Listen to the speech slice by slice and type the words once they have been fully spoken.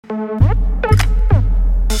Hey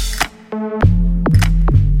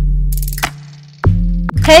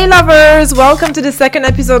lovers, welcome to the second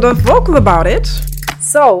episode of Vocal About It.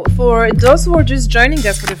 So, for those who are just joining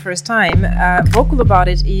us for the first time, Vocal About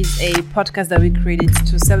It is a podcast that we created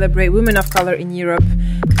to celebrate women of color in Europe,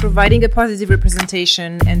 providing a positive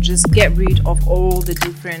representation and just get rid of all the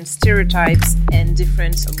different stereotypes and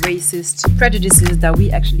different racist prejudices that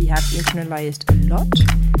we actually have internalized a lot.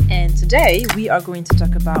 And today we are going to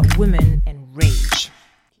talk about women and rage.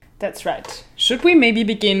 That's right. Should we maybe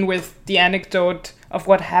begin with the anecdote of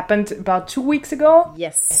what happened about 2 weeks ago?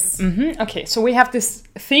 Yes. Okay, so we have this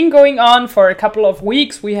thing going on for a couple of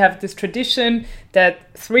weeks. We have this tradition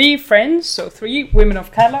that 3 friends, so 3 women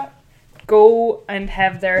of color, go and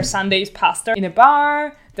have their Sunday's pasta in a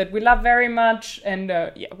bar that we love very much. And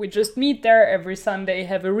we just meet there every Sunday,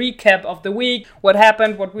 have a recap of the week, what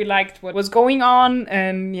happened, what we liked, what was going on,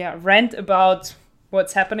 and rant about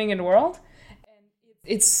what's happening in the world.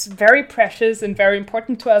 It's very precious and very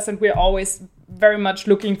important to us, and we're always very much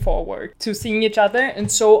looking forward to seeing each other. And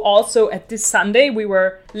so also at this Sunday, we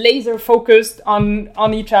were laser focused on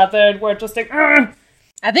each other. We're just like, Argh!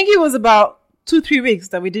 I think it was about 2-3 weeks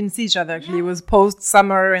that we didn't see each other. Actually, it was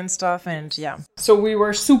post-summer and stuff, and yeah. So we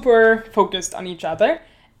were super focused on each other.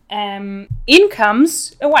 In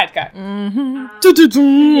comes a white guy.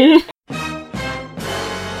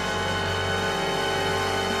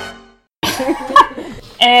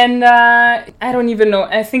 And I don't even know.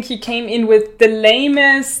 I think he came in with the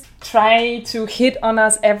lamest try to hit on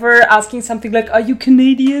us ever, asking something like, "Are you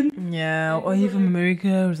Canadian?" Yeah, or are you from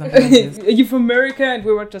America or something like this? Are you from America? And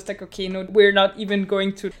we were just like, okay, no, we're not even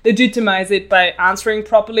going to legitimize it by answering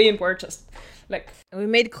properly, and we're just like... We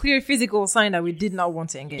made clear physical sign that we did not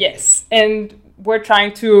want to engage. Yes, and we're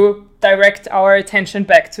trying to direct our attention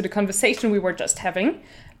back to the conversation we were just having,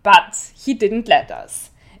 but he didn't let us.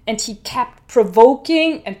 And he kept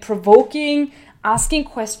provoking, asking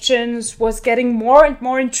questions, was getting more and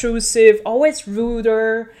more intrusive, always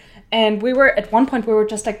ruder. And at one point we were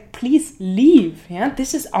just like, please leave. Yeah,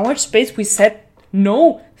 this is our space. We said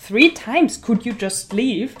no 3 times. Could you just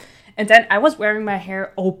leave? And then I was wearing my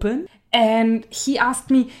hair open. And he asked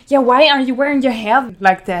me, why are you wearing your hair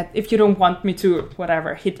like that if you don't want me to,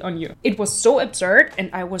 whatever, hit on you? It was so absurd, and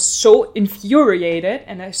I was so infuriated,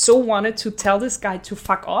 and I so wanted to tell this guy to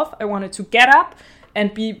fuck off. I wanted to get up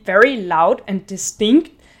and be very loud and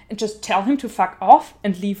distinct and just tell him to fuck off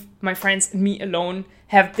and leave my friends and me alone,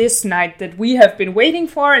 have this night that we have been waiting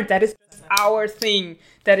for, and that is our thing.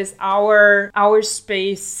 That is our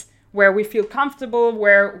space, where we feel comfortable,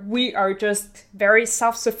 where we are just very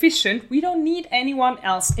self-sufficient. We don't need anyone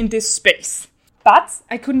else in this space. But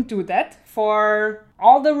I couldn't do that for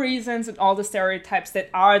all the reasons and all the stereotypes that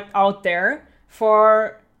are out there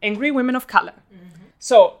for angry women of color. Mm-hmm.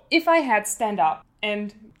 So if I had stand up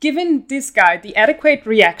and given this guy the adequate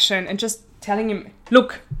reaction and just telling him,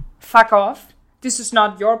 look, fuck off, this is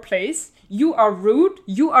not your place, you are rude,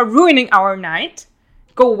 you are ruining our night,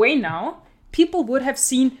 go away now, people would have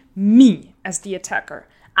seen me as the attacker.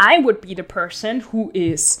 I would be the person who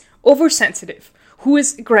is oversensitive, who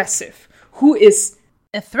is aggressive, who is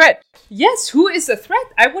a threat. Yes, who is a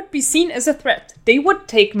threat. I would be seen as a threat. They would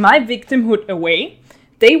take my victimhood away.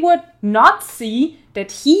 They would not see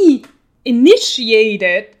that he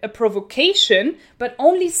initiated a provocation, but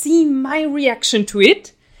only see my reaction to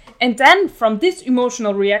it. And then from this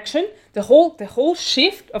emotional reaction, the whole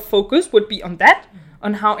shift of focus would be on that,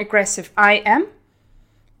 on how aggressive I am,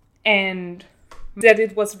 and that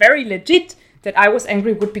it was very legit that I was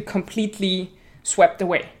angry would be completely swept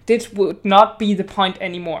away. This would not be the point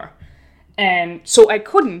anymore. And so I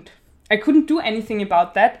couldn't do anything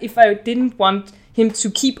about that if I didn't want him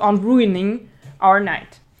to keep on ruining our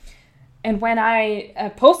night. And when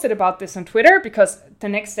I posted about this on Twitter, because the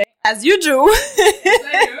next day, as you do,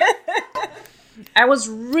 I was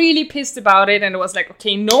really pissed about it, and I was like,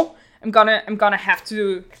 okay, no, I'm gonna have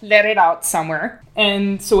to let it out somewhere.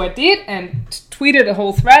 And so I did, and tweeted a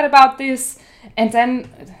whole thread about this. And then,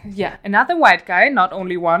 another white guy, not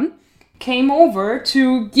only one, came over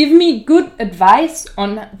to give me good advice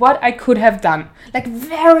on what I could have done. Like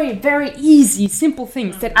very, very easy, simple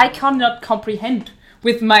things that I cannot comprehend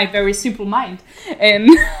with my very simple mind. And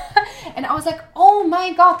and I was like, oh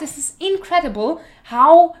my God, this is incredible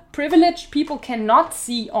how privileged people cannot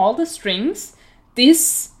see all the strings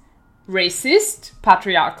this racist,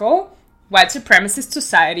 patriarchal, white supremacist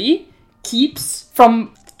society keeps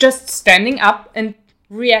from just standing up and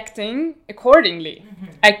reacting accordingly. Mm-hmm.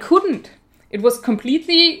 I couldn't. It was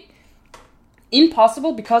completely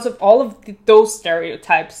impossible because of all of those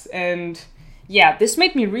stereotypes. And yeah, this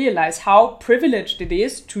made me realize how privileged it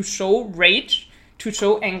is to show rage, to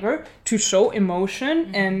show anger, to show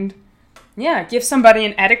emotion, and yeah, give somebody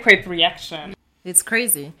an adequate reaction. It's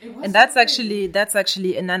crazy. And that's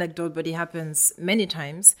actually an anecdote, but it happens many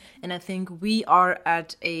times. And I think we are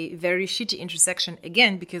at a very shitty intersection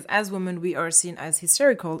again, because as women, we are seen as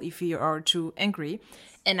hysterical if we are too angry.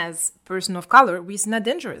 And as person of color, we're seen as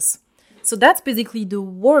dangerous. So that's basically the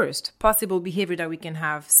worst possible behavior that we can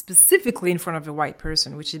have, specifically in front of a white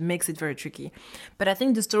person, which it makes it very tricky. But I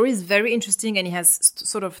think the story is very interesting, and it has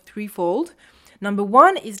sort of threefold. Number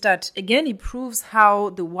one is that, again, it proves how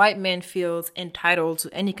the white man feels entitled to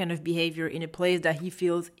any kind of behavior in a place that he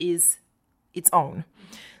feels is its own.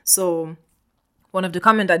 So one of the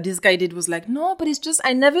comments that this guy did was like, no, but it's just,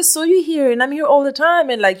 I never saw you here and I'm here all the time.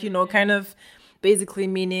 And like, kind of basically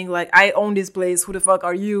meaning like, I own this place. Who the fuck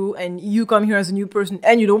are you? And you come here as a new person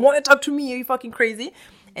and you don't want to talk to me. Are you fucking crazy?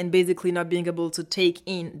 And basically not being able to take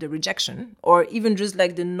in the rejection, or even just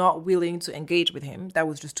like the not willing to engage with him. That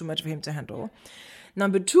was just too much for him to handle.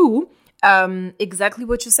 Number two, exactly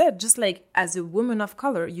what you said. Just like as a woman of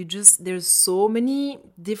color, there's so many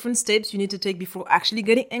different steps you need to take before actually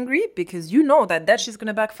getting angry, because you know that shit's going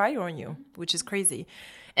to backfire on you, which is crazy.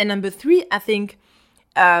 And number three, I think,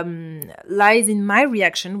 lies in my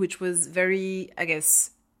reaction, which was very, I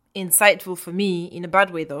guess, insightful for me in a bad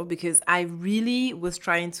way though, because I really was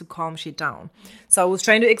trying to calm shit down. So I was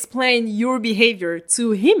trying to explain your behavior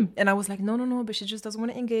to him, and I was like, no, but she just doesn't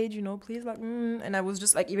want to engage, please, like, and I was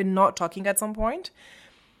just like even not talking at some point,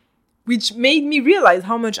 which made me realize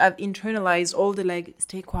how much I've internalized all the like,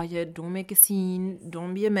 stay quiet, don't make a scene,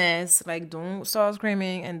 don't be a mess, like don't start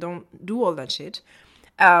screaming and don't do all that shit,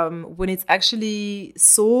 when it's actually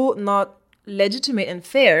so not legitimate and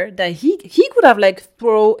fair that he could have like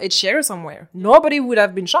throw a chair somewhere. Nobody would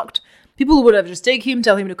have been shocked. People would have just take him,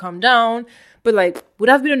 tell him to calm down, but like would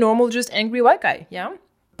have been a normal, just angry white guy. Yeah.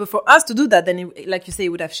 But for us to do that, then like you say, it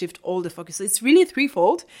would have shifted all the focus. So it's really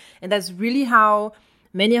threefold. And that's really how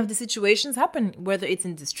many of the situations happen, whether it's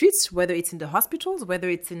in the streets, whether it's in the hospitals, whether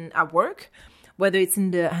it's at work, whether it's in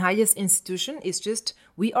the highest institution. It's just,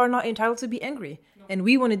 we are not entitled to be angry. And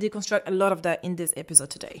we want to deconstruct a lot of that in this episode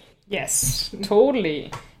today. Yes, totally.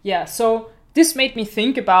 Yeah, so this made me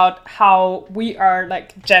think about how we are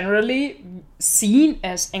like generally seen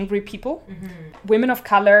as angry people. Mm-hmm. Women of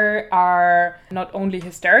color are not only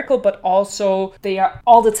hysterical, but also they are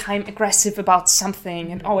all the time aggressive about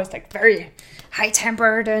something and always like very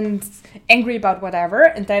high-tempered and angry about whatever.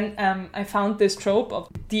 And then I found this trope of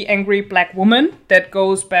the angry black woman that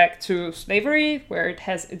goes back to slavery, where it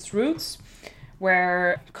has its roots,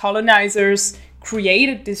 where colonizers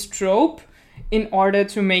created this trope in order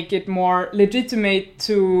to make it more legitimate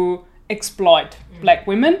to exploit black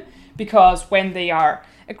women. Because when they are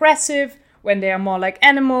aggressive, when they are more like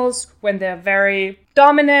animals, when they're very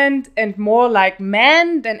dominant and more like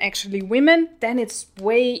men than actually women, then it's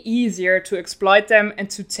way easier to exploit them and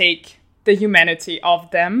to take the humanity of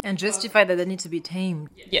them. And justify that they need to be tamed.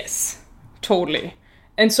 Yes, totally.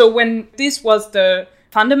 And so when this was the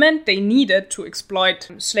fundament they needed to exploit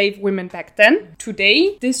slave women back then,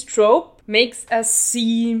 today this trope makes us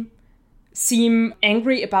seem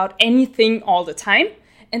angry about anything all the time.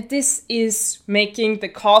 And this is making the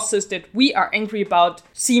causes that we are angry about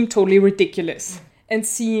seem totally ridiculous and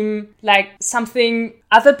seem like something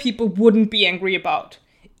other people wouldn't be angry about.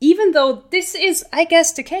 Even though this is, I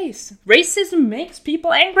guess, the case. Racism makes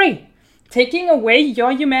people angry. Taking away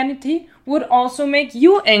your humanity would also make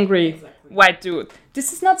you angry, exactly. White dude.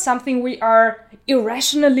 This is not something we are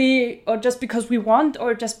irrationally, or just because we want,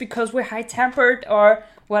 or just because we're high-tempered, or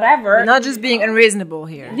whatever. We're not just being unreasonable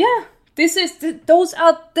here. Yeah. Those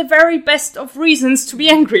are the very best of reasons to be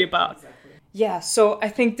angry about. Exactly. Yeah, so I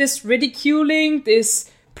think this ridiculing, this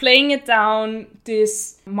playing it down,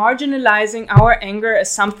 this marginalizing our anger as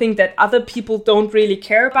something that other people don't really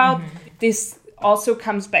care about, this also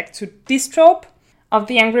comes back to this trope of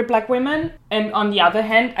the angry black women. And on the other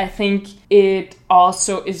hand, I think it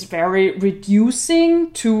also is very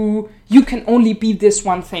reducing to, you can only be this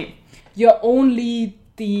one thing. You're only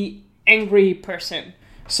the angry person.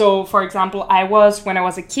 So, for example, when I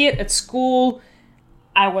was a kid at school,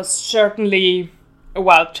 I was certainly a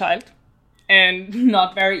wild child and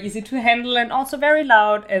not very easy to handle and also very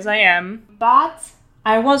loud, as I am. But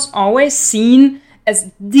I was always seen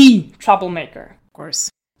as the troublemaker. Of course.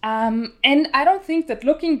 And I don't think that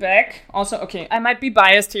looking back, also, okay, I might be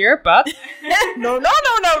biased here, but... No. But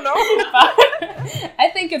I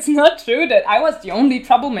think it's not true that I was the only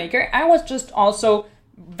troublemaker. I was just also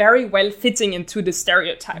very well fitting into the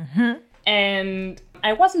stereotype. Mm-hmm. And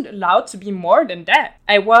I wasn't allowed to be more than that.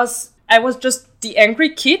 I was I was just the angry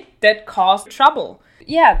kid that caused trouble.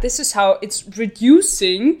 Yeah, this is how it's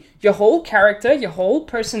reducing your whole character, your whole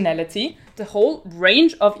personality, the whole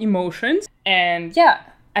range of emotions. And yeah,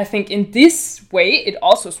 I think in this way, it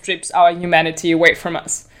also strips our humanity away from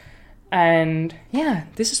us. And yeah,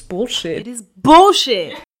 this is bullshit. It is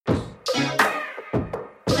bullshit.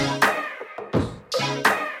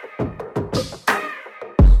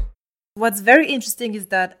 What's very interesting is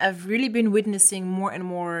that I've really been witnessing more and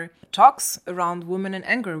more talks around women and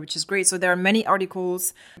anger, which is great. So there are many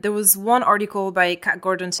articles. There was one article by Kat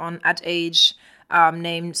Gordon on @Age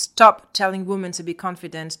named "Stop Telling Women to Be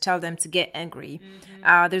Confident, Tell Them to Get Angry."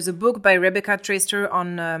 Mm-hmm. There's a book by Rebecca Traister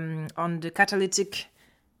on the catalytic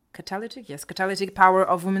power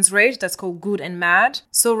of women's rage that's called Good and Mad.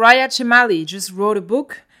 So Raya Chemali just wrote a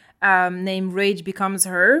book named Rage Becomes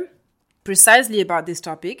Her, precisely about this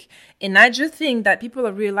topic. And I just think that people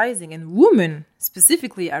are realizing, and women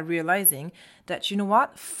specifically are realizing, that, you know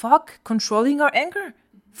what, fuck controlling our anger.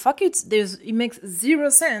 Fuck it. It makes zero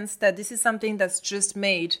sense that this is something that's just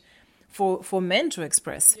made for men to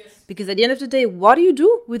express. Yes. Because at the end of the day, what do you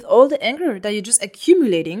do with all the anger that you're just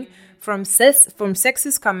accumulating from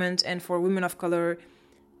sexist comments, and for women of color,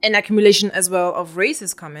 an accumulation as well of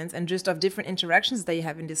racist comments, and just of different interactions that you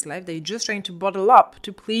have in this life that you're just trying to bottle up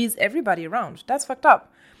to please everybody around? That's fucked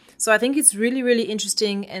up. So I think it's really, really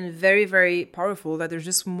interesting and very, very powerful that there's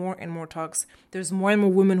just more and more talks. There's more and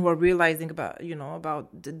more women who are realizing about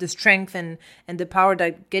the strength and the power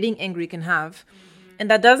that getting angry can have. Mm-hmm.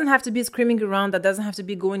 And that doesn't have to be screaming around. That doesn't have to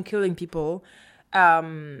be going killing people.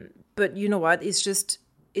 But you know what? It's just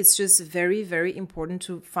very, very important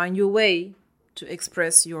to find your way to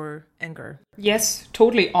express your anger. Yes,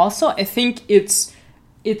 totally. Also, I think it's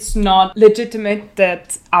not legitimate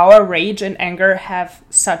that our rage and anger have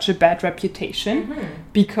such a bad reputation,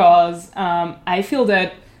 because I feel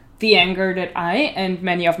that the anger that I and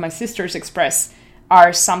many of my sisters express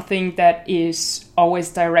are something that is always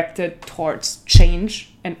directed towards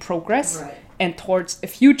change and progress, right, and towards a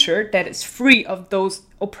future that is free of those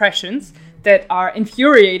oppressions that are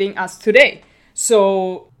infuriating us today.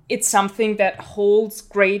 So it's something that holds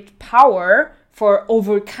great power for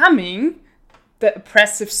overcoming the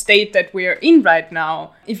oppressive state that we are in right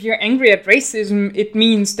now. If you're angry at racism, it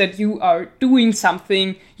means that you are doing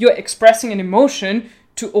something, you're expressing an emotion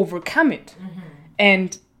to overcome it. Mm-hmm.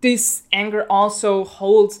 And this anger also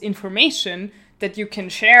holds information that you can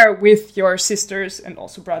share with your sisters and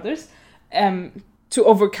also brothers to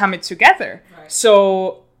overcome it together. Right.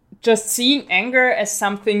 So just seeing anger as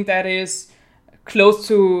something that is close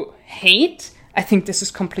to hate, I think this is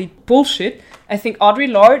complete bullshit. I think Audre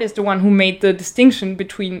Lorde is the one who made the distinction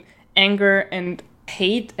between anger and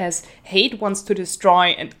hate, as hate wants to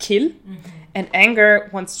destroy and kill, and anger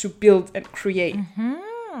wants to build and create.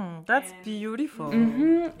 That's beautiful.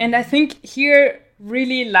 And I think here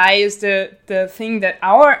really lies the thing that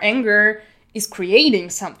our anger is creating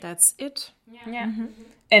something. That's it. Yeah.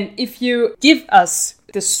 And if you give us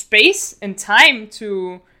the space and time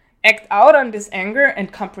to act out on this anger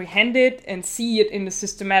and comprehend it and see it in a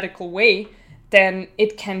systematical way, then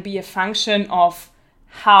it can be a function of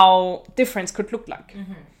how difference could look like.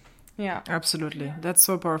 Yeah, absolutely. That's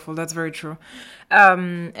so powerful. That's very true.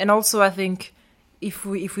 And also, I think if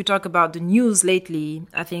we talk about the news lately,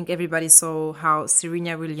 I think everybody saw how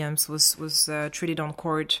Serena Williams was treated on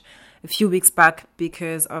court a few weeks back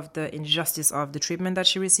because of the injustice of the treatment that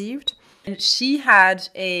she received. And she had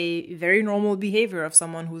a very normal behavior of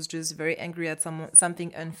someone who's just very angry at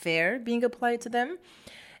something unfair being applied to them.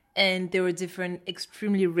 And there were different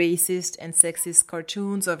extremely racist and sexist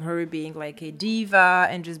cartoons of her being like a diva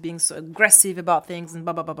and just being so aggressive about things and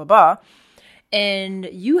blah, blah, blah, blah, blah. And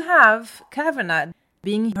you have Kavanaugh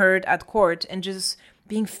being heard at court and just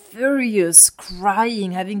being furious,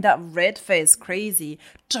 crying, having that red face, crazy,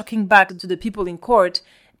 talking back to the people in court.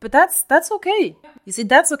 But that's okay. You see,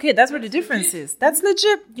 that's okay. That's where the difference is. That's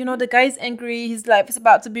legit. You know, the guy's angry. His life is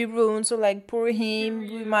about to be ruined. So, like, poor him.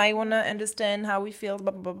 We might want to understand how he feels,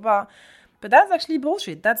 blah, blah, blah, blah. But that's actually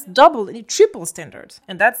bullshit. That's double and triple standards.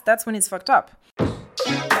 And that's when it's fucked up.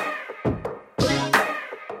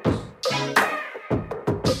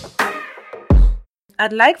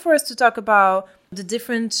 I'd like for us to talk about the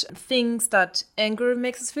different things that anger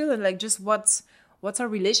makes us feel, and like just what's our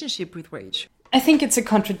relationship with rage. I think it's a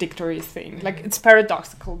contradictory thing. Like, it's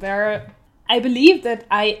paradoxical. I believe that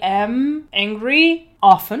I am angry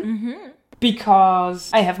often because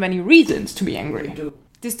I have many reasons to be angry.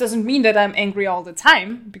 This doesn't mean that I'm angry all the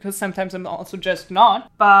time, because sometimes I'm also just not.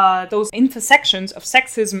 But those intersections of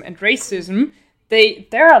sexism and racism,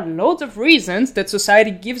 There are loads of reasons that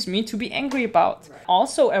society gives me to be angry about. Right.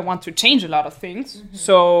 Also, I want to change a lot of things. Mm-hmm.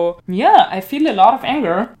 So, yeah, I feel a lot of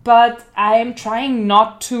anger, but I'm trying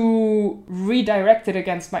not to redirect it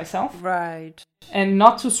against myself. Right. And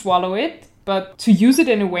not to swallow it, but to use it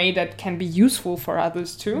in a way that can be useful for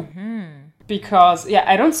others too. Mm-hmm. Because, yeah,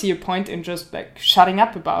 I don't see a point in just like shutting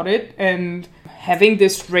up about it and having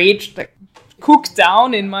this rage like cook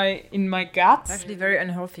down in my guts. It's actually very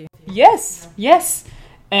unhealthy. Yes.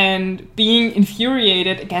 And being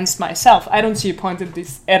infuriated against myself. I don't see a point in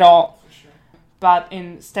this at all. But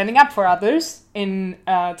in standing up for others, in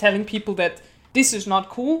telling people that this is not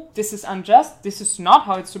cool, this is unjust, this is not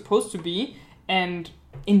how it's supposed to be, and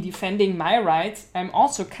in defending my rights, I'm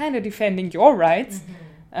also kind of defending your rights.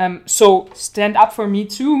 Mm-hmm. So stand up for me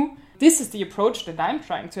too. This is the approach that I'm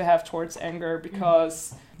trying to have towards anger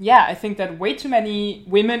because... Yeah, I think that way too many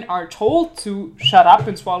women are told to shut up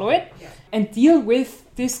and swallow it and deal with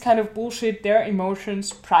this kind of bullshit, their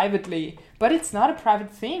emotions privately. But it's not a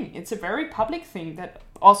private thing. It's a very public thing that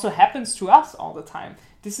also happens to us all the time.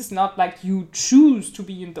 This is not like you choose to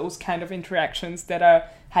be in those kind of interactions that are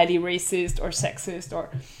highly racist or sexist or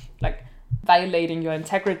like violating your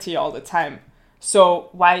integrity all the time. So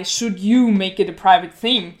why should you make it a private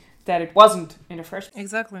thing that it wasn't in the first place?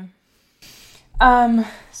 Exactly.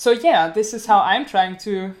 So yeah, this is how I'm trying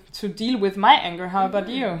to deal with my anger. How about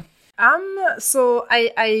you? So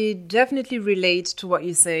I definitely relate to what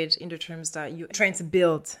you said in the terms that you're trying to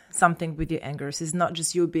build something with your anger. So it's not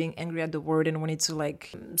just you being angry at the world and wanting to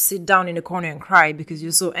like sit down in a corner and cry because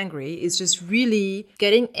you're so angry. It's just really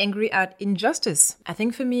getting angry at injustice. I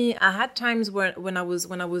think for me, I had times when I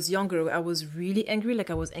was younger, I was really angry. Like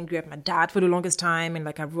I was angry at my dad for the longest time, and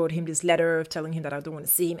like I wrote him this letter telling him that I don't want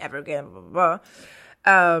to see him ever again. Blah, blah, blah.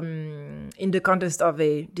 In the context of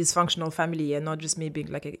a dysfunctional family and not just me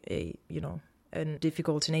being like a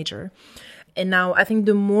difficult teenager. And now I think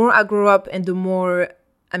the more I grow up and the more,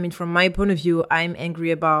 I mean, from my point of view, I'm angry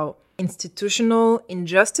about institutional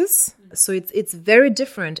injustice. So it's very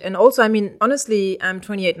different. And also, I mean, honestly, I'm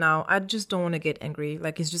 28 now. I just don't want to get angry.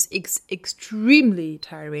 Like it's just extremely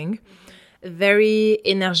tiring. Very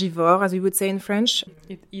énergivore, as we would say in French.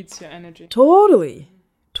 It eats your energy.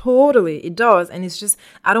 Totally, it does. And it's just,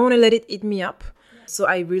 I don't want to let it eat me up. So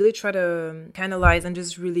I really try to canalize and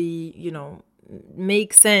just really,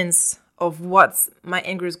 make sense of what my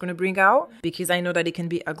anger is going to bring out because I know that it can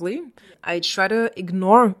be ugly. I try to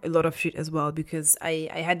ignore a lot of shit as well because I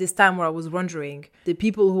had this time where I was wondering, the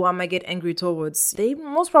people who I might get angry towards, they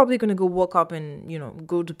most probably going to go walk up and,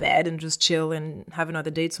 go to bed and just chill and have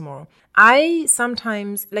another day tomorrow. I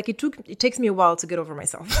sometimes, like it takes me a while to get over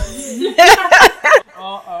myself.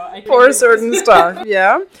 For certain stuff,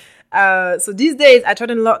 yeah. So these days, I try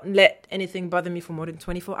to not let anything bother me for more than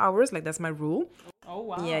 24 hours. Like, that's my rule. Oh,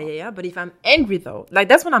 wow. Yeah. But if I'm angry, though, like,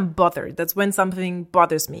 that's when I'm bothered. That's when something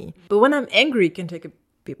bothers me. But when I'm angry, it can take a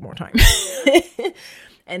bit more time.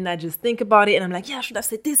 And I just think about it, and I'm like, yeah, should I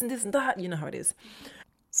say this and this and that? You know how it is.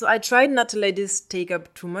 So I tried not to let this take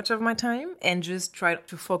up too much of my time and just try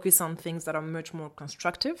to focus on things that are much more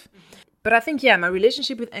constructive. But I think, my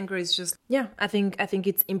relationship with anger is just, I think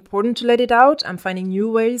it's important to let it out. I'm finding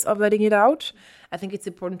new ways of letting it out. I think it's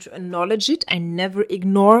important to acknowledge it. I never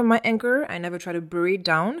ignore my anger. I never try to bury it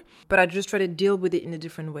down, but I just try to deal with it in a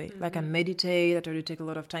different way. Mm-hmm. Like I meditate, I try to take a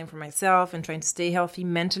lot of time for myself and trying to stay healthy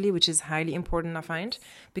mentally, which is highly important, I find.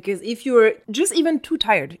 Because if you're just even too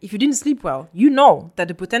tired, if you didn't sleep well, you know that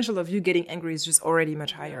the potential of you getting angry is just already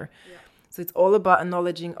much higher. Yeah. So it's all about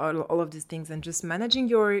acknowledging all of these things and just managing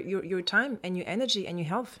your time and your energy and your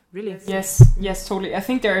health, really. Yes, totally. I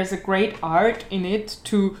think there is a great art in it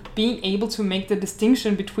to being able to make the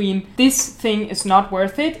distinction between this thing is not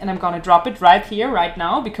worth it and I'm going to drop it right here, right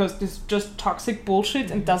now, because this is just toxic bullshit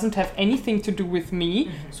and doesn't have anything to do with me.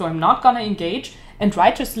 Mm-hmm. So I'm not going to engage. And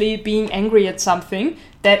righteously being angry at something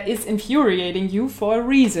that is infuriating you for a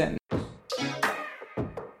reason.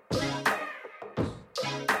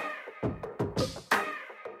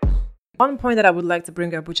 One point that I would like to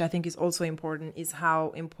bring up, which I think is also important, is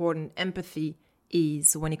how important empathy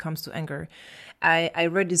is when it comes to anger. I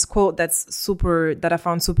read this quote that I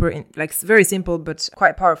found very simple but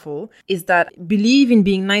quite powerful, is that believe in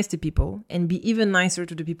being nice to people and be even nicer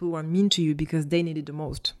to the people who are mean to you because they need it the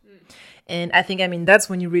most. And I think, that's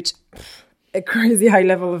when you reach a crazy high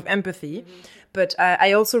level of empathy. Mm-hmm. But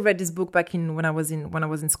I also read this book back when I was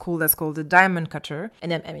in school. That's called The Diamond Cutter,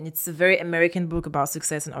 and I mean it's a very American book about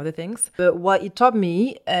success and other things. But what it taught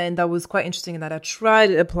me, and that was quite interesting, and that I tried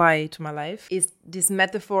to apply to my life, is this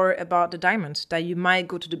metaphor about the diamond. That you might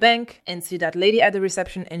go to the bank and see that lady at the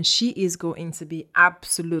reception, and she is going to be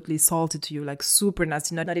absolutely salty to you, like super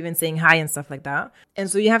nasty, not even saying hi and stuff like that. And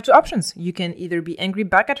so you have two options. You can either be angry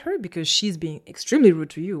back at her because she's being extremely rude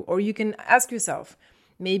to you, or you can ask yourself,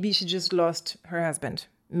 maybe she just lost her husband.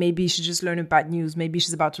 Maybe she just learned bad news. Maybe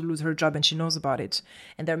she's about to lose her job and she knows about it.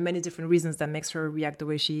 And there are many different reasons that makes her react the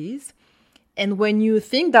way she is. And when you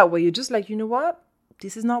think that way, you're just like, you know what?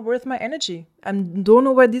 This is not worth my energy. I don't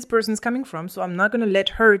know where this person is coming from. So I'm not going to let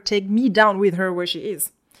her take me down with her where she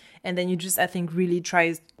is. And then you just, I think, really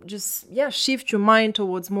shift your mind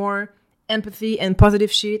towards more empathy and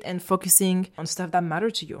positive shit and focusing on stuff that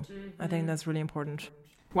matter to you. Mm-hmm. I think that's really important.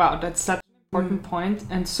 Wow, that's such an important point.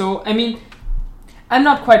 And so, I mean, I'm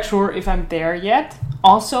not quite sure if I'm there yet.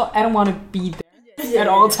 Also, I don't want to be there at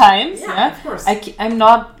all times. Yeah, of course.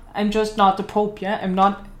 I'm just not the Pope. Yeah, I'm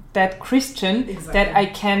not that Christian that I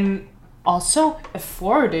can also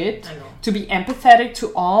afford it to be empathetic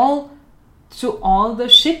to all the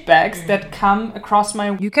shitbags that come across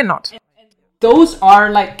my. You cannot. Those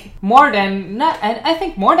are like I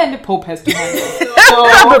think more than the Pope has to handle.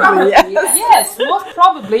 Probably, yes. Yes, most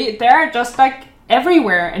probably they're just like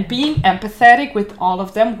everywhere, and being empathetic with all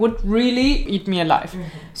of them would really eat me alive. Mm-hmm.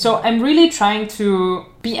 So I'm really trying to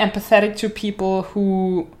be empathetic to people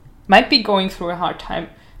who might be going through a hard time,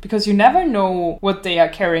 because you never know what they are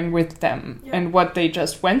carrying with them and what they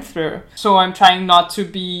just went through. So I'm trying not to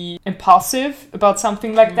be impulsive about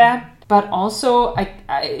something like that. But also,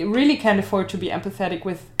 I really can't afford to be empathetic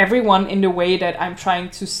with everyone in the way that I'm trying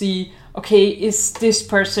to see, okay, is this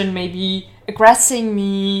person maybe aggressing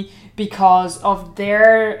me because of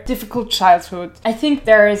their difficult childhood? I think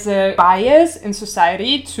there is a bias in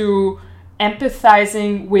society to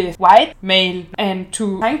empathizing with white male and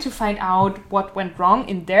to trying to find out what went wrong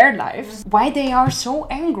in their lives, why they are so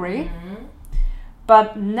angry.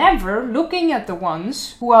 But never looking at the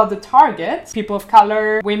ones who are the targets, people of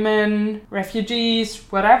color, women, refugees,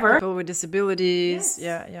 whatever. People with disabilities,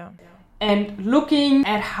 yeah. And looking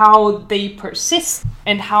at how they persist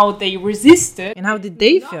and how they resisted. And how did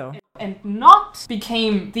they feel? And not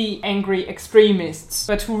became the angry extremists,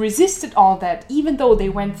 but who resisted all that, even though they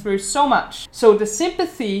went through so much. So the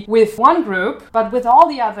sympathy with one group, but with all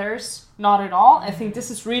the others, not at all. I think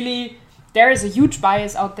this is really... There is a huge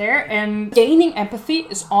bias out there, and gaining empathy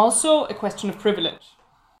is also a question of privilege.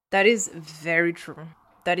 That is very true.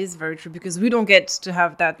 Because we don't get to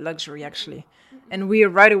have that luxury, actually. And we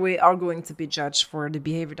right away are going to be judged for the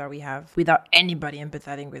behavior that we have without anybody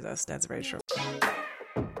empathizing with us. That's very true.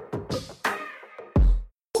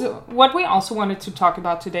 So what we also wanted to talk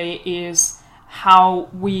about today is how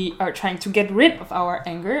we are trying to get rid of our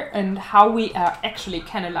anger and how we are actually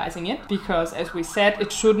canalizing it, because as we said, it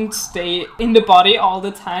shouldn't stay in the body all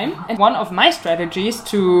the time. And one of my strategies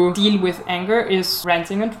to deal with anger is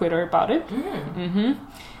ranting on Twitter about it.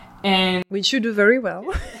 And we should do very well.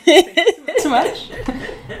 Too much.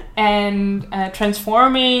 And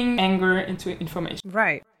transforming anger into information.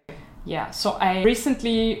 Right. Yeah, so I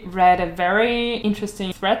recently read a very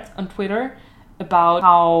interesting thread on Twitter about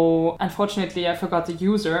how, unfortunately, I forgot the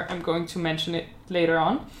user, I'm going to mention it later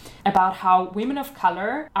on, about how women of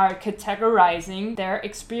color are categorizing their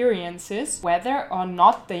experiences, whether or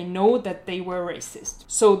not they know that they were racist.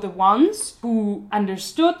 So the ones who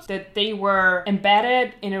understood that they were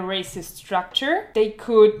embedded in a racist structure, they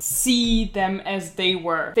could see them as they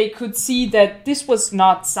were. They could see that this was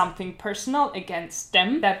not something personal against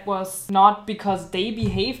them, that was not because they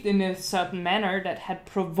behaved in a certain manner that had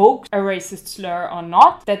provoked a racist slur or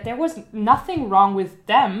not, that there was nothing wrong with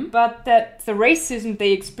them, but that the racism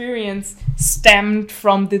they experienced stemmed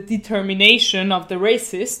from the determination of the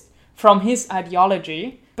racist, from his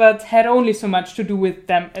ideology, but had only so much to do with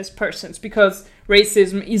them as persons, because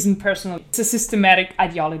racism isn't personal, it's a systematic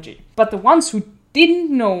ideology. But the ones who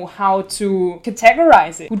didn't know how to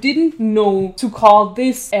categorize it, who didn't know to call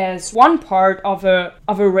this as one part of a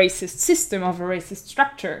racist system, of a racist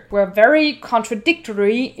structure, were very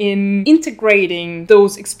contradictory in integrating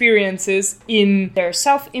those experiences in their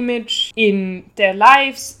self-image, in their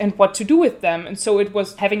lives, and what to do with them. And so it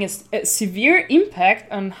was having a severe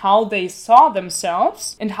impact on how they saw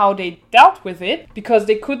themselves and how they dealt with it, because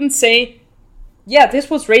they couldn't say, yeah, this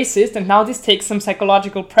was racist and now this takes some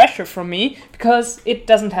psychological pressure from me because it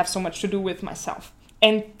doesn't have so much to do with myself.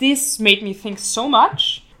 And this made me think so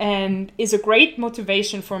much and is a great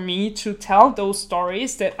motivation for me to tell those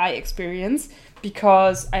stories that I experience,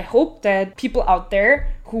 because I hope that people out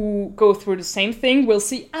there who go through the same thing will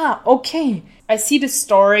see, okay, I see the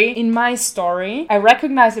story in my story. I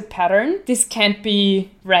recognize a pattern. This can't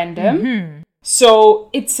be random. So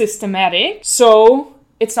it's systematic. So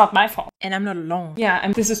it's not my fault. And I'm not alone. Yeah,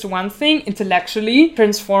 and this is the one thing, intellectually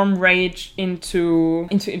transform rage into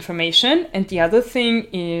information. And the other thing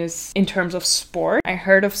is in terms of sport. I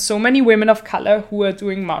heard of so many women of color who are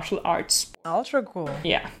doing martial arts. Ultra cool.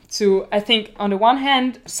 Yeah. So I think on the one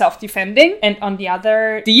hand, self-defending, and on the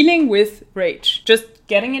other, dealing with rage. Just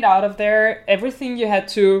getting it out of there. Everything you had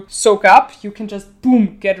to soak up, you can just,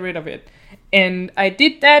 boom, get rid of it. And I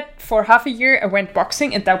did that for half a year. I went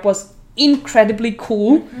boxing, and that was incredibly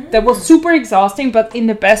cool. That was super exhausting, but in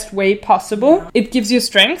the best way possible. Yeah. It gives you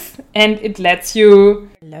strength, and it lets you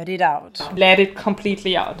let it out. Let it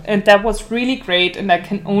completely out. And that was really great, and I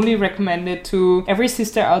can only recommend it to every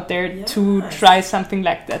sister out there to try something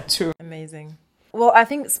like that too. Amazing. Well, I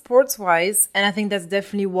think sports-wise, and I think that's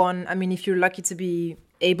definitely one, I mean, if you're lucky to be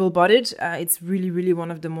able-bodied, it's really, really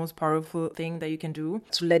one of the most powerful thing that you can do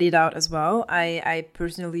to let it out as well. I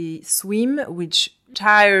personally swim, which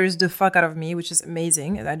tires the fuck out of me, which is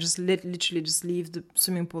amazing. And I just literally just leave the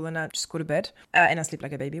swimming pool and I just go to bed. And I sleep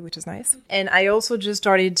like a baby, which is nice. And I also just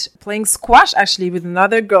started playing squash, actually, with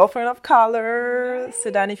another girlfriend of color.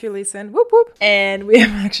 Sedan, if you listen. Whoop, whoop. And we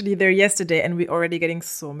were actually there yesterday, and we're already getting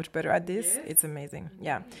so much better at this. It's amazing.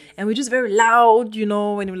 Yeah. And we're just very loud, you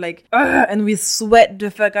know, and we're like, and we sweat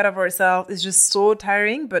the fuck out of ourselves. It's just so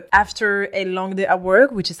tiring. But after a long day at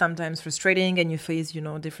work, which is sometimes frustrating, and you face, you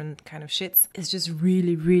know, different kind of shits, it's just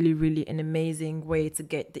really, really, really an amazing way to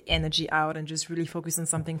get the energy out and just really focus on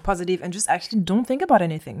something positive and just actually don't think about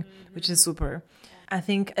anything, which is super. I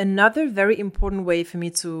think another very important way for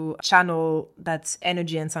me to channel that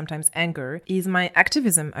energy and sometimes anger is my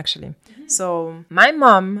activism, actually. So my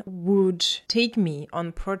mom would take me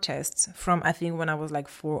on protests from, I think, when I was like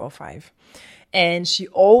 4 or 5. And she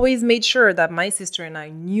always made sure that my sister and I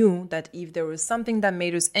knew that if there was something that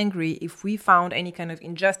made us angry, if we found any kind of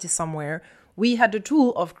injustice somewhere, we had the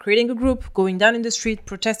tool of creating a group, going down in the street,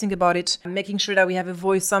 protesting about it, making sure that we have a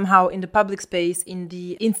voice somehow in the public space, in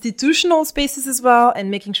the institutional spaces as well,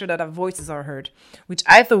 and making sure that our voices are heard, which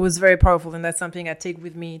I thought was very powerful. And that's something I take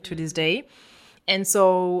with me to this day. And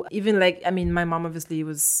so even like, I mean, my mom obviously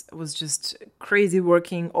was just crazy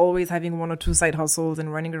working, always having 1 or 2 side hustles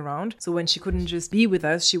and running around. So when she couldn't just be with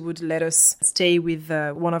us, she would let us stay with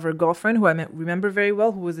one of her girlfriends, who I remember very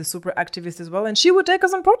well, who was a super activist as well. And she would take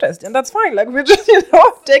us on protest. And that's fine. Like, we're just, you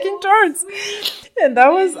know, taking turns. And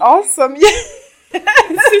that was awesome. Yeah.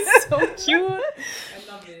 This is so cute.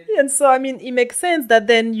 And so, I mean, it makes sense that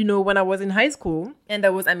then, you know, when I was in high school, and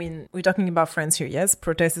that was, I mean, we're talking about friends here, yes?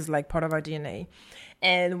 Protest is like part of our DNA.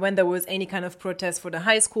 And when there was any kind of protest for the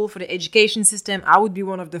high school, for the education system, I would be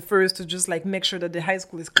one of the first to just like make sure that the high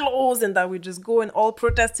school is closed and that we just go and all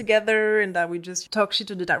protest together and that we just talk shit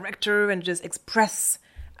to the director and just express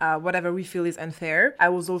whatever we feel is unfair. I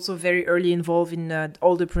was also very early involved in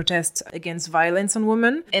all the protests against violence on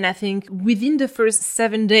women. And I think within the first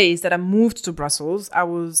 7 days that I moved to Brussels, I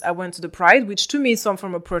went to the Pride, which to me is some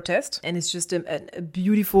form of protest. And it's just a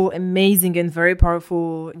beautiful, amazing, and very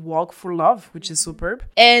powerful walk for love, which is superb.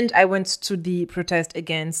 And I went to the protest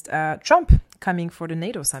against Trump coming for the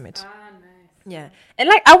NATO summit. Yeah. And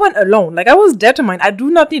like, I went alone. Like, I was determined. I do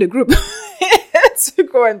not need a group to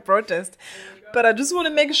go and protest. But I just want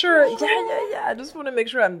to make sure, I just want to make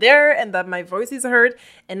sure I'm there and that my voice is heard.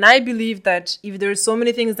 And I believe that if there's so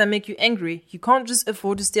many things that make you angry, you can't just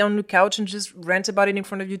afford to stay on the couch and just rant about it in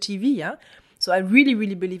front of your TV, yeah? So I really,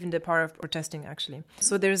 really believe in the power of protesting, actually.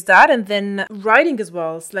 So there's that. And then writing as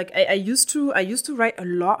well. It's like I used to write a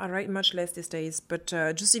lot. I write much less these days. But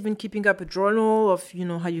just even keeping up a journal of, you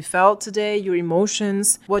know, how you felt today, your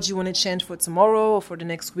emotions, what you want to change for tomorrow or for the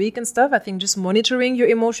next week and stuff. I think just monitoring your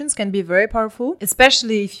emotions can be very powerful,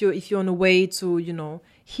 especially if you're on a way to, you know,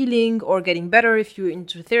 healing or getting better. If you're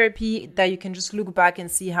into therapy, that you can just look back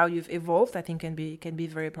and see how you've evolved, I think can be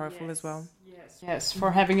very powerful as well. Yes, for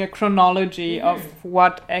having a chronology of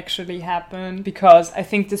what actually happened, because I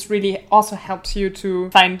think this really also helps you to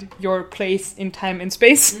find your place in time and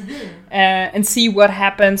space and see what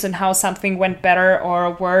happens and how something went better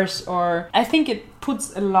or worse. Or I think it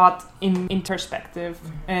puts a lot in perspective.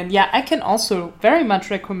 And yeah, I can also very much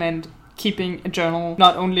recommend keeping a journal,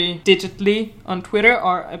 not only digitally on Twitter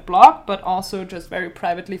or a blog, but also just very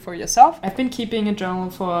privately for yourself. I've been keeping a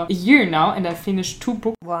journal for a year now, and I finished 2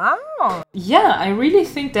 books Wow. Yeah, I really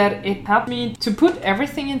think that it helped me to put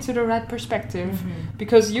everything into the right perspective,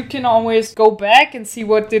 because you can always go back and see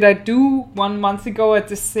what did I do 1 month ago at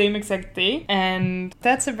the same exact day. And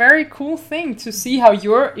that's a very cool thing to see how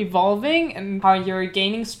you're evolving and how you're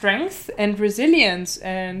gaining strength and resilience.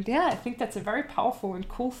 And yeah, I think that's a very powerful and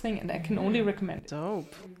cool thing, and I can only recommend it.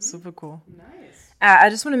 Dope. Super cool. Nice.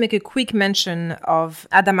 I just want to make a quick mention of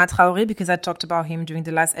Adama Traoré because I talked about him during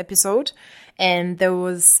the last episode. And there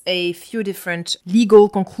was a few different legal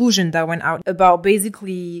conclusions that went out about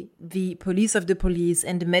basically the police of the police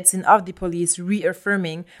and the medicine of the police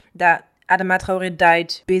reaffirming that Adama Traoré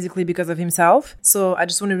died basically because of himself. So I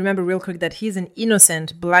just want to remember real quick that he's an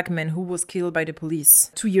innocent black man who was killed by the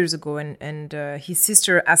police 2 years ago. And his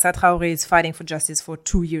sister, Assa Traoré, is fighting for justice for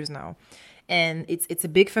 2 years now. And it's a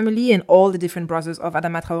big family, and all the different brothers of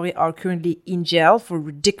Adama Traoré are currently in jail for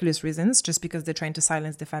ridiculous reasons, just because they're trying to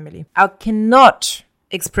silence the family. I cannot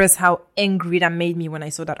express how angry that made me when I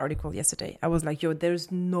saw that article yesterday. I was like, yo,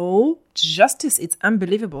 there's no justice. It's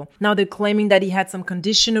unbelievable. Now they're claiming that he had some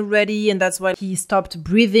condition already, and that's why he stopped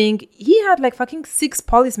breathing. He had like fucking 6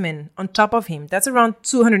 policemen on top of him. That's around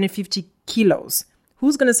 250 kilos.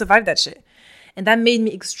 Who's going to survive that shit? And that made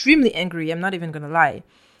me extremely angry. I'm not even going to lie.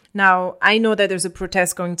 Now, I know that there's a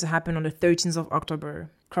protest going to happen on the 13th of October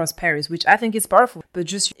across Paris, which I think is powerful. But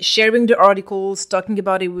just sharing the articles, talking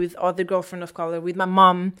about it with other girlfriend of color, with my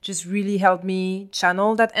mom, just really helped me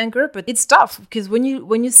channel that anger. But it's tough because when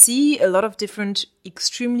you see a lot of different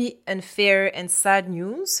extremely unfair and sad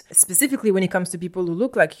news, specifically when it comes to people who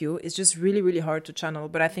look like you, it's just really, really hard to channel.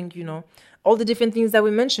 But I think, all the different things that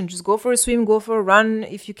we mentioned, just go for a swim, go for a run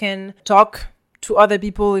if you can, talk to other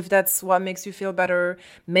people if that's what makes you feel better.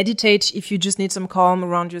 Meditate if you just need some calm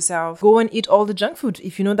around yourself. Go and eat all the junk food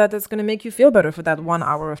if you know that that's going to make you feel better for that 1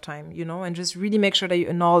 hour of time, and just really make sure that you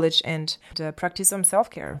acknowledge and practice some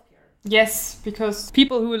self-care. Yes, because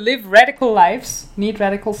people who live radical lives need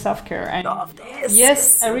radical self-care. And love this.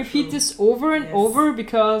 Yes, I repeat this over and over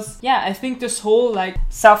because, I think this whole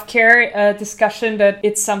self-care discussion, that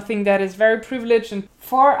it's something that is very privileged, and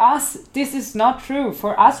for us, this is not true.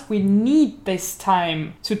 For us, we need this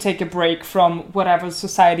time to take a break from whatever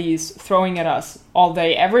society is throwing at us all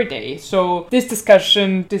day, every day. So this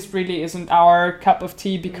discussion, this really isn't our cup of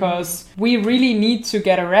tea because we really need to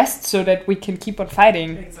get a rest so that we can keep on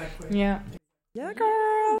fighting. Exactly. Yeah. Yeah,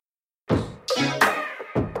 girl.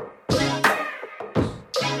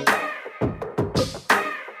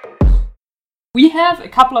 We have a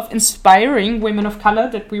couple of inspiring women of color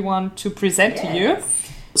that we want to present to you.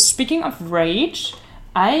 Speaking of rage,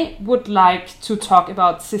 I would like to talk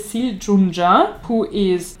about Cecile Djunga, who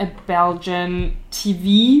is a Belgian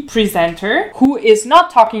TV presenter who is not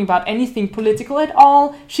talking about anything political at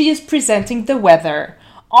all. She is presenting the weather.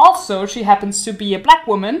 Also, she happens to be a black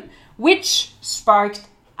woman, which sparked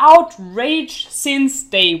outrage since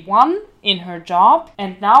day one in her job.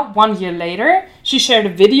 And now, 1 year later, she shared a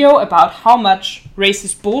video about how much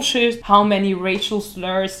racist bullshit, how many racial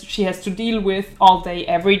slurs she has to deal with all day,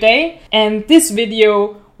 every day. And this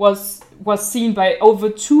video was seen by over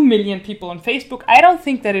 2 million people on Facebook. I don't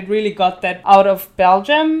think that it really got that out of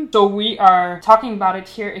Belgium. So we are talking about it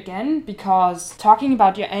here again because talking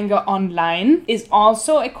about your anger online is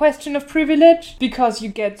also a question of privilege, because you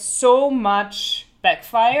get so much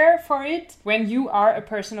backfire for it when you are a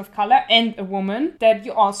person of color and a woman, that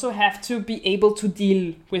you also have to be able to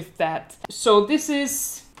deal with that. So this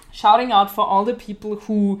is shouting out for all the people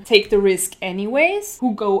who take the risk anyways,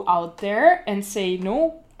 who go out there and say,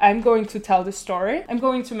 no, I'm going to tell the story, I'm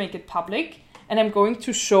going to make it public, and I'm going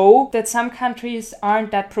to show that some countries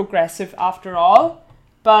aren't that progressive after all,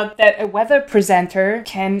 but that a weather presenter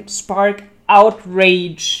can spark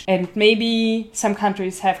outrage. And maybe some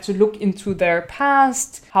countries have to look into their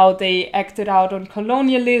past, how they acted out on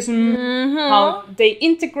colonialism, how they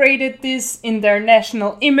integrated this in their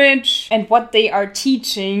national image, and what they are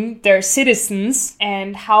teaching their citizens,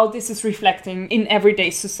 and how this is reflecting in everyday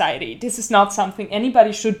society. This is not something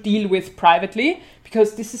anybody should deal with privately,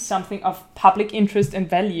 because this is something of public interest and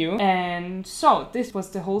value. And so this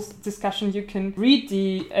was the whole discussion. You can read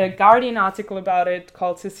the Guardian article about it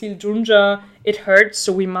called Cecile Djunga, It Hurts,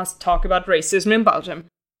 So We Must Talk About Racism in Belgium.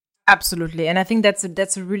 Absolutely. And I think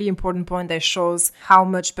that's a really important point that shows how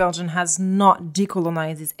much Belgium has not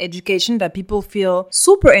decolonized its education, that people feel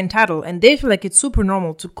super entitled and they feel like it's super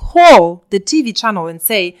normal to call the TV channel and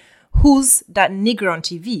say, who's that nigger on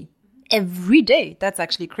TV? every day. That's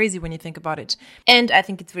actually crazy when you think about it. And I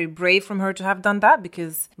think it's very brave from her to have done that,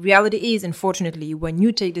 because reality is, unfortunately, when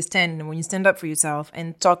you take the stand and when you stand up for yourself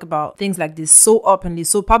and talk about things like this so openly,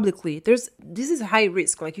 so publicly, this is high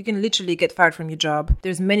risk. Like, you can literally get fired from your job.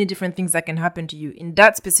 There's many different things that can happen to you. In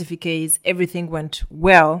that specific case, everything went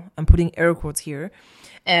well. I'm putting air quotes here.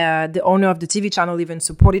 The owner of the TV channel even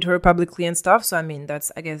supported her publicly and stuff. So, I mean,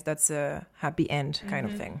 I guess that's a happy end kind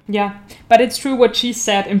of thing. Yeah, but it's true what she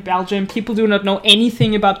said. In Belgium, people do not know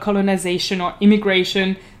anything about colonization or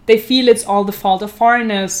immigration. They feel it's all the fault of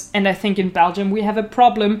foreigners. And I think in Belgium we have a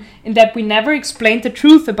problem in that we never explained the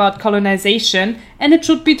truth about colonization, and it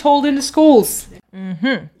should be told in the schools.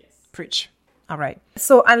 Yes. Preach. All right.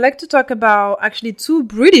 So I'd like to talk about actually 2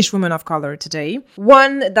 British women of color today.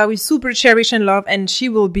 One that we super cherish and love, and she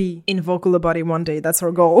will be in Vocal About It one day. That's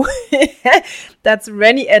her goal. That's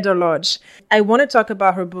Reni Eddo Lodge. I want to talk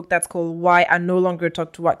about her book that's called Why I No Longer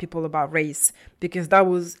Talk to White People About Race, because that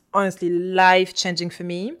was honestly life-changing for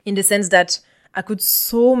me, in the sense that I could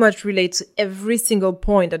so much relate to every single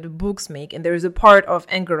point that the books make. And there is a part of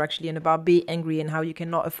anger, actually, and about being angry and how you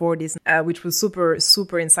cannot afford this, which was super,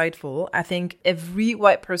 super insightful. I think every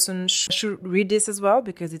white person should read this as well,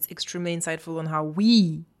 because it's extremely insightful on how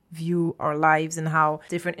we view our lives and how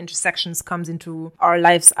different intersections comes into our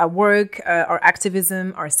lives at work, our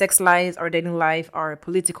activism, our sex lives, our dating life, our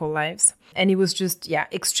political lives. And it was just,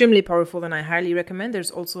 extremely powerful, and I highly recommend.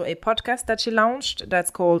 There's also a podcast that she launched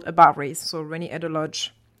that's called About Race. So Reni Eddo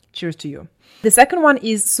Lodge, cheers to you. The second one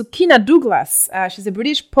is Sukina Douglas. She's a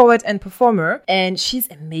British poet and performer, and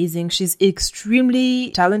she's amazing. She's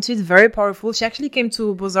extremely talented, very powerful. She actually came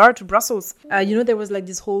to Beaux-Arts, to Brussels. There was like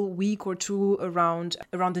this whole week or two around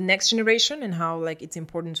the next generation, and how like it's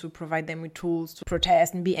important to provide them with tools to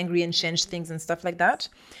protest and be angry and change things and stuff like that.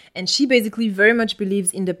 And she basically very much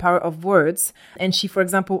believes in the power of words. And she, for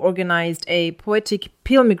example, organized a poetic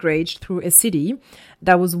pilgrimage through a city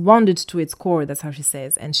that was wounded to its core. That's how she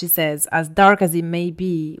says. And she says, as dark as it may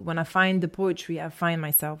be, when I find the poetry, I find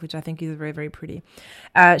myself, which I think is very, very pretty.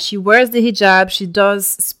 She wears the hijab. She does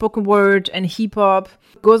spoken word and hip hop,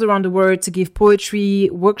 goes around the world to give poetry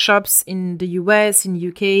workshops in the US, in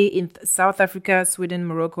UK, in South Africa, Sweden,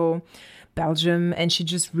 Morocco, Belgium. And she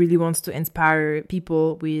just really wants to inspire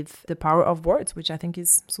people with the power of words, which I think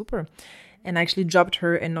is super. And I actually dropped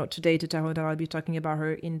her a note today to tell her that I'll be talking about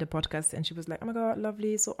her in the podcast. And she was like, oh my God,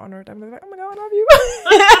 lovely, so honored. I'm like, oh my God, I love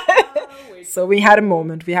you. So we had a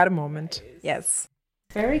moment. Yes.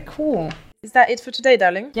 Very cool. Is that it for today,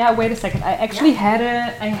 darling? Yeah, wait a second. I actually had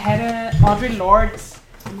a Audre Lorde's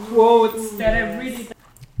quotes that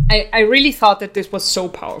I really thought that this was so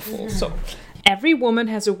powerful. So, every woman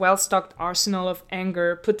has a well-stocked arsenal of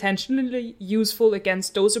anger, potentially useful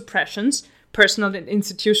against those oppressions, personal and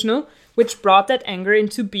institutional, which brought that anger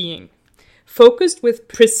into being. Focused with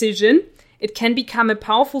precision, it can become a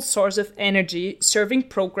powerful source of energy, serving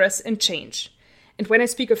progress and change. And when I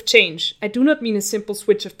speak of change, I do not mean a simple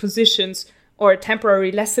switch of positions or a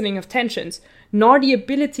temporary lessening of tensions, nor the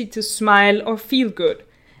ability to smile or feel good.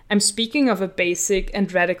 I'm speaking of a basic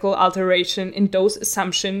and radical alteration in those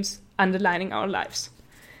assumptions underlining our lives.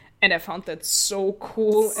 And I found that so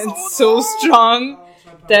cool and so strong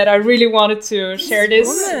that I really wanted to share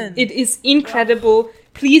this. It is incredible.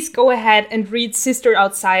 Please go ahead and read Sister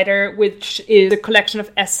Outsider, which is a collection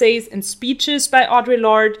of essays and speeches by Audre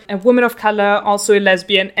Lorde, a woman of color, also a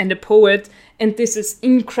lesbian and a poet. And this is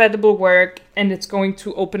incredible work, and it's going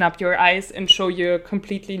to open up your eyes and show you a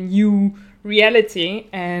completely new reality.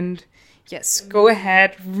 And yes, go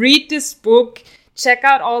ahead, read this book, check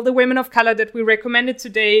out all the women of color that we recommended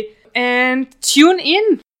today, and tune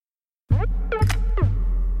in.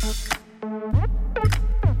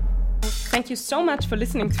 Thank you so much for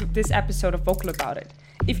listening to this episode of Vocal About It.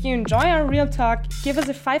 If you enjoy our real talk, give us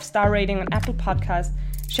a 5-star rating on Apple Podcasts,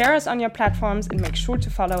 share us on your platforms, and make sure to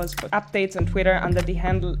follow us for updates on Twitter under the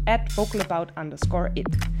handle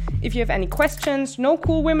 @vocalabout_it. If you have any questions, no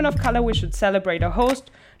cool women of color we should celebrate or host,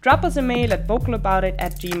 drop us a mail at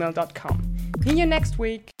vocalaboutit@gmail.com. See you next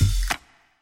week.